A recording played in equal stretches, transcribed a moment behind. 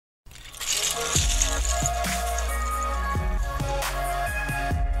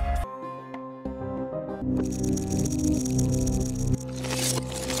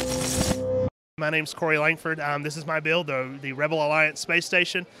My name's Corry Lankford. This is my build, the Rebel Alliance space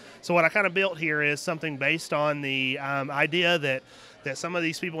station. So what I kind of built here is something based on the idea that some of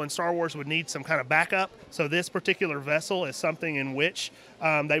these people in Star Wars would need some kind of backup. So this particular vessel is something in which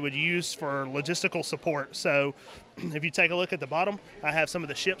they would use for logistical support. So if you take a look at the bottom, I have some of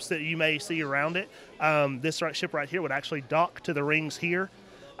the ships that you may see around it. This ship right here would actually dock to the rings here.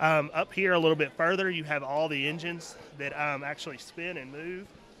 Up here a little bit further, you have all the engines that actually spin and move.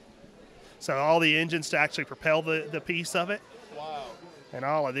 So all the engines to actually propel the piece of it. Wow. And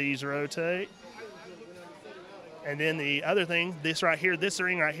all of these rotate. And then the other thing, this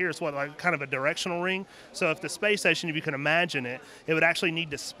ring right here is what, like kind of a directional ring. So if the space station, if you can imagine it, it would actually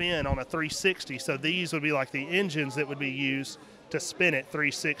need to spin on a 360. So these would be like the engines that would be used to spin it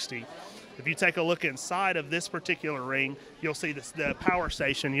 360. If you take a look inside of this particular ring, you'll see the power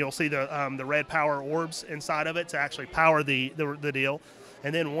station. You'll see the red power orbs inside of it to actually power the deal.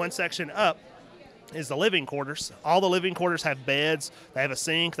 And then one section up is the living quarters. All the living quarters have beds, they have a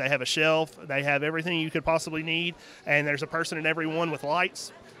sink, they have a shelf, they have everything you could possibly need, and there's a person in every one with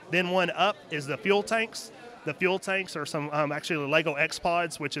lights. Then one up is the fuel tanks. The fuel tanks are some actually Lego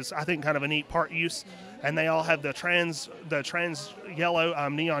X-Pods, which is, I think, kind of a neat part use, and they all have the trans yellow,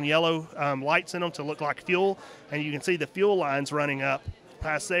 neon yellow lights in them to look like fuel, and you can see the fuel lines running up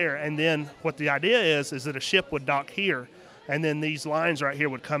past there. And then what the idea is that a ship would dock here, and then these lines right here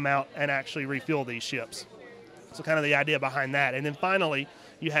would come out and actually refuel these ships. So kind of the idea behind that. And then finally,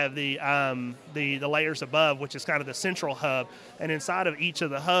 you have the layers above, which is kind of the central hub. And inside of each of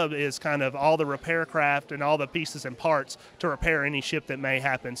the hub is kind of all the repair craft and all the pieces and parts to repair any ship that may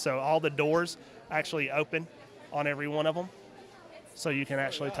happen. So all the doors actually open on every one of them. So you can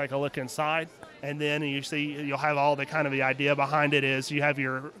actually take a look inside, and then you'll have all the kind of the idea behind it is you have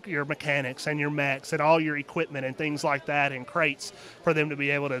your mechanics and your mechs and all your equipment and things like that and crates for them to be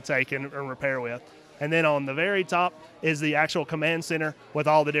able to take and repair with. And then on the very top is the actual command center with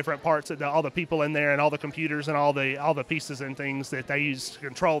all the different parts, all the people in there and all the computers and all the pieces and things that they use to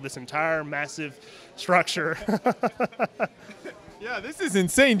control this entire massive structure. Yeah, this is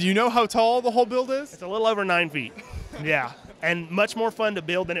insane. Do you know how tall the whole build is? It's a little over 9 feet. Yeah. And much more fun to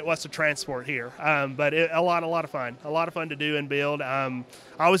build than it was to transport here. But a lot of fun. A lot of fun to do and build. I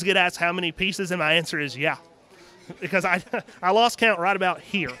always get asked how many pieces, and my answer is yeah. Because I lost count right about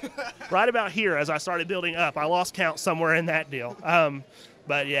here. Right about here as I started building up. I lost count somewhere in that deal.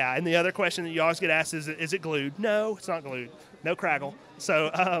 But yeah, and the other question that you always get asked is it glued? No, it's not glued. No craggle.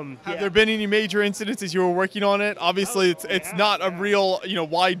 So have there been any major incidents as you were working on it? Obviously, it's not a real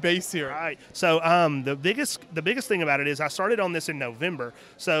wide base here. Right. So the biggest thing about it is I started on this in November.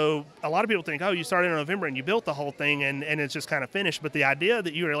 So a lot of people think, oh, you started in November and you built the whole thing and it's just kind of finished. But the idea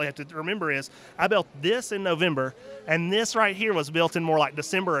that you really have to remember is I built this in November, and this right here was built in more like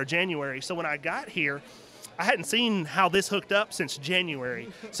December or January. So when I got here, I hadn't seen how this hooked up since January.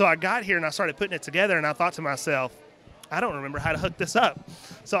 So I got here and I started putting it together, and I thought to myself, I don't remember how to hook this up.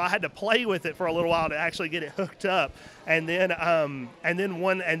 So I had to play with it for a little while to actually get it hooked up. And then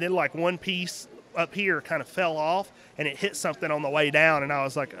one piece up here kind of fell off and it hit something on the way down, and I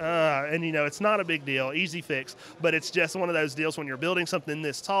was like, and it's not a big deal, easy fix, but it's just one of those deals when you're building something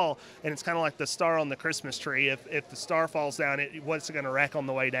this tall, and it's kind of like the star on the Christmas tree. If the star falls down, what's it going to wreck on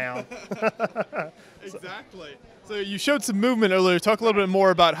the way down? Exactly. So you showed some movement earlier. Talk a little bit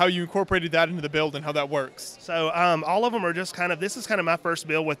more about how you incorporated that into the build and how that works. So all of them are just this is kind of my first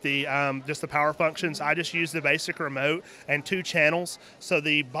build with the just the power functions. I just use the basic remote and 2 channels. So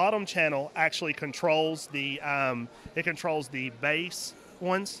the bottom channel actually controls the base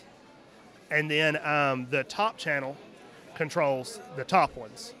ones, and then the top channel controls the top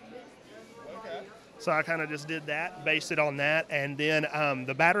ones. So I kind of just did that, based it on that, and then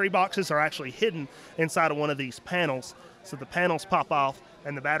the battery boxes are actually hidden inside of one of these panels. So the panels pop off,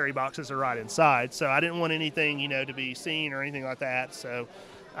 and the battery boxes are right inside. So I didn't want anything, to be seen or anything like that. So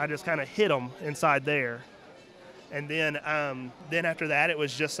I just kind of hid them inside there. And then after that, it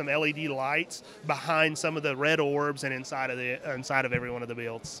was just some LED lights behind some of the red orbs and inside of every one of the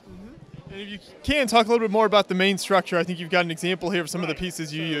builds. Mm-hmm. And if you can, talk a little bit more about the main structure. I think you've got an example here of some of the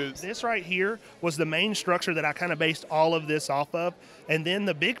pieces you used. This right here was the main structure that I kind of based all of this off of. And then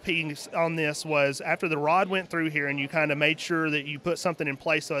the big piece on this was after the rod went through here and you kind of made sure that you put something in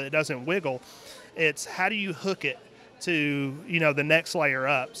place so that it doesn't wiggle, it's how do you hook it to the next layer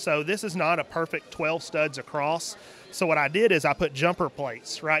up. So this is not a perfect 12 studs across. So what I did is I put jumper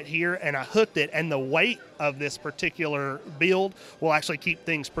plates right here and I hooked it, and the weight of this particular build will actually keep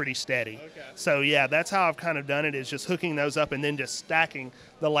things pretty steady. Okay. So yeah, that's how I've kind of done it, is just hooking those up and then just stacking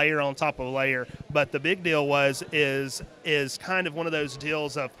the layer on top of layer. But the big deal is kind of one of those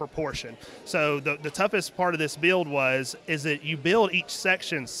deals of proportion. So the toughest part of this build is that you build each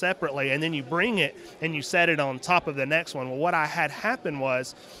section separately and then you bring it and you set it on top of the next one. Well, what I had happen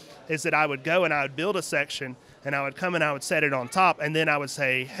is that I would go and I would build a section, and I would come and I would set it on top, and then I would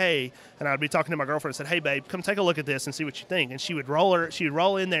say, hey, and I would be talking to my girlfriend and said, hey, babe, come take a look at this and see what you think. And she would roll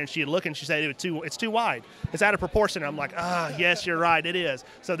in there and she'd look and she'd say, it's too wide. It's out of proportion. And I'm like, yes, you're right, it is.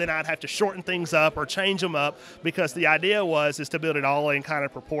 So then I'd have to shorten things up or change them up, because the idea is to build it all in kind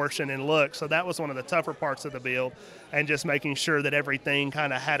of proportion and look. So that was one of the tougher parts of the build, and just making sure that everything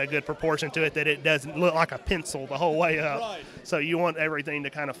kind of had a good proportion to it, that it doesn't look like a pencil the whole way up. Right. So you want everything to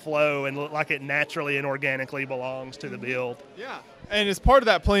kind of flow and look like it naturally and organically belongs to the build. Yeah. And as part of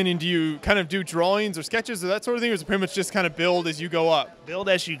that planning, do you kind of do drawings or sketches or that sort of thing, or is it pretty much just kind of build as you go up? Build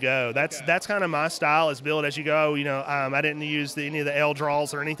as you go. That's kind of my style, is build as you go. I didn't use any of the L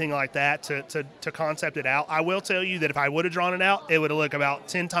draws or anything like that to concept it out. I will tell you that if I would have drawn it out, it would have looked about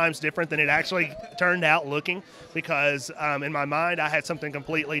 10 times different than it actually turned out looking, because in my mind I had something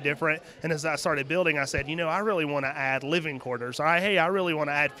completely different. And as I started building, I said, I really want to add living quarters. Or I really want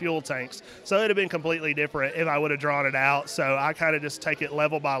to add fuel tanks. So it would have been completely different if I would have drawn it out. So I kind of just take it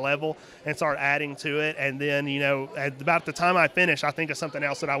level by level and start adding to it. And then, at about the time I finish, I think of something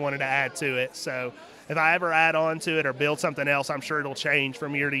else that I wanted to add to it. So if I ever add on to it or build something else, I'm sure it'll change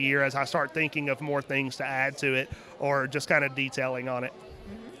from year to year as I start thinking of more things to add to it, or just kind of detailing on it.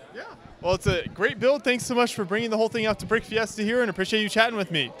 Yeah. Well, it's a great build. Thanks so much for bringing the whole thing out to Brick Fiesta here, and appreciate you chatting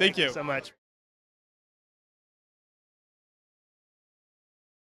with me. Thank you So much.